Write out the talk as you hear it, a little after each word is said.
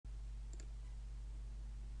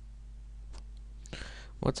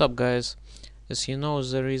What's up, guys? As you know,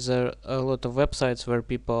 there is a lot of websites where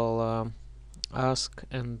people ask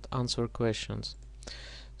and answer questions.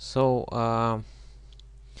 So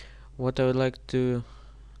what I would like to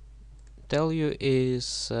tell you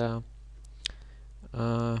is uh,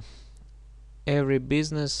 every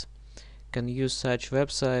business can use such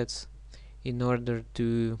websites in order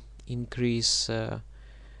to increase your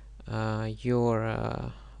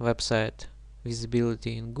website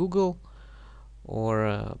visibility in Google,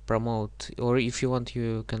 or promote, or if you want,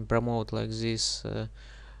 you can promote like this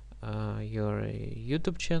your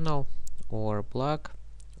YouTube channel or blog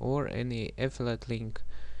or any affiliate link,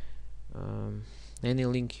 any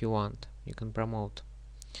link you want, you can promote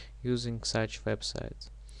using such websites.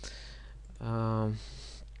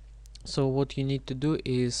 So what you need to do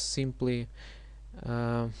is simply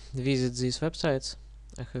visit these websites.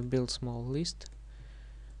 I have built small list.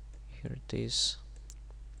 Here it is.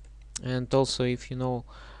 And also, if you know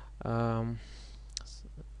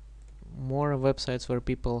more websites where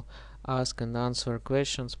people ask and answer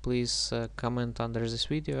questions, please comment under this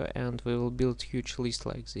video, and we will build huge list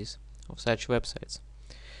like this of such websites.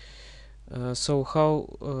 So how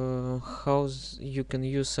you can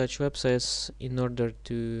use such websites in order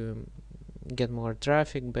to get more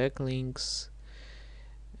traffic, backlinks,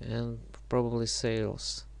 and probably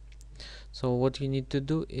sales. So what you need to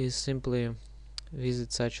do is simply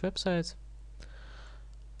visit such websites.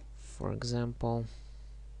 For example,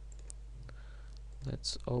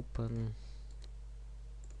 let's open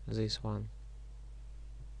this one.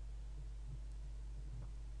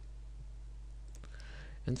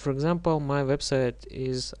 And for example, my website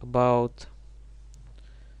is about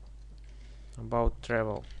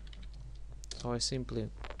travel. So I simply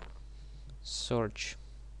search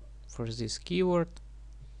for this keyword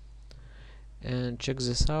and check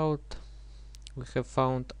this out. We have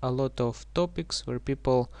found a lot of topics where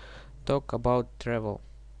people talk about travel.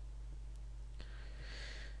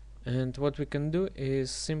 And what we can do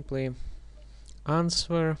is simply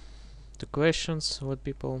answer the questions what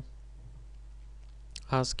people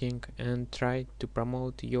asking and try to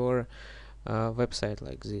promote your website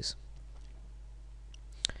like this.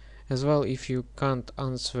 As well, if you can't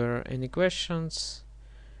answer any questions,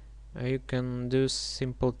 you can do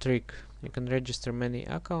simple trick. You can register many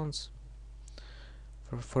accounts,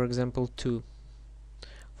 for example 2.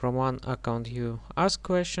 From one account you ask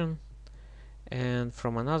question, and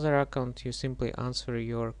from another account you simply answer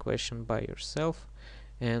your question by yourself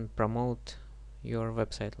and promote your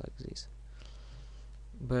website like this.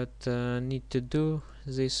 But need to do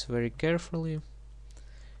this very carefully,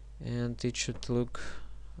 and it should look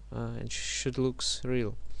looks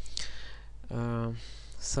real.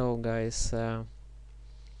 So guys,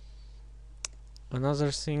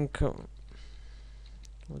 another thing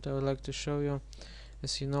what I would like to show you,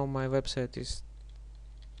 as you know, my website is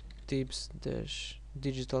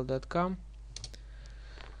tips-digital.com,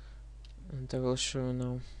 and I will show you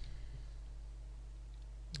now.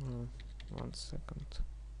 1 second.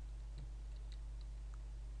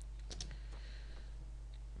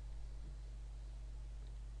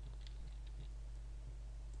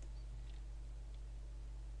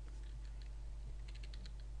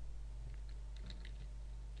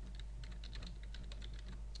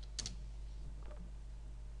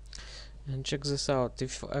 And check this out.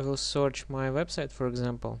 If I will search my website, for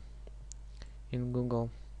example, in Google,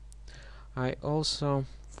 I also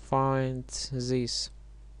find this.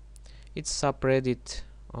 It's subreddit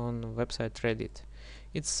on website Reddit.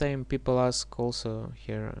 It's same, people ask also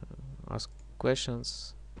here, ask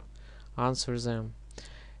questions, answer them.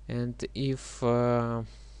 And if you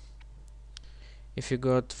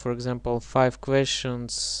got, for example, 5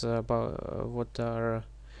 questions about what are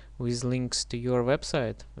with links to your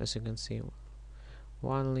website, as you can see,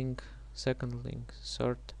 1 link, 2nd link,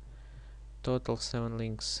 3rd, total 7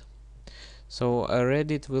 links. So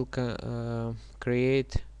Reddit will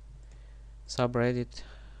create subreddit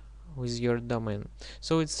with your domain.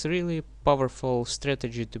 So it's really powerful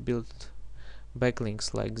strategy to build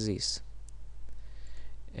backlinks like this.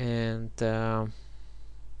 And I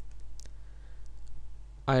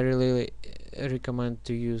really recommend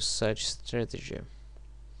to use such strategy.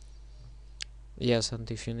 Yes, and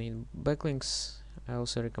if you need backlinks, I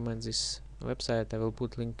also recommend this website. I will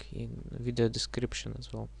put link in video description as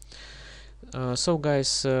well. So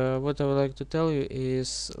guys, what I would like to tell you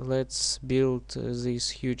is, let's build this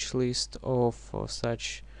huge list of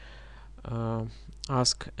such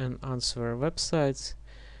ask and answer websites,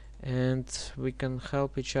 and we can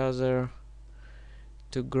help each other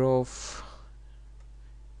to grow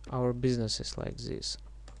our businesses like this.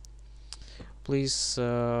 please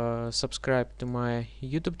subscribe to my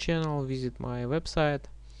YouTube channel, visit my website,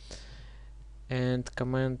 and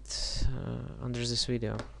comment under this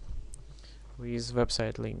video with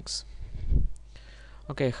website links.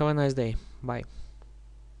 Okay, have a nice day. Bye.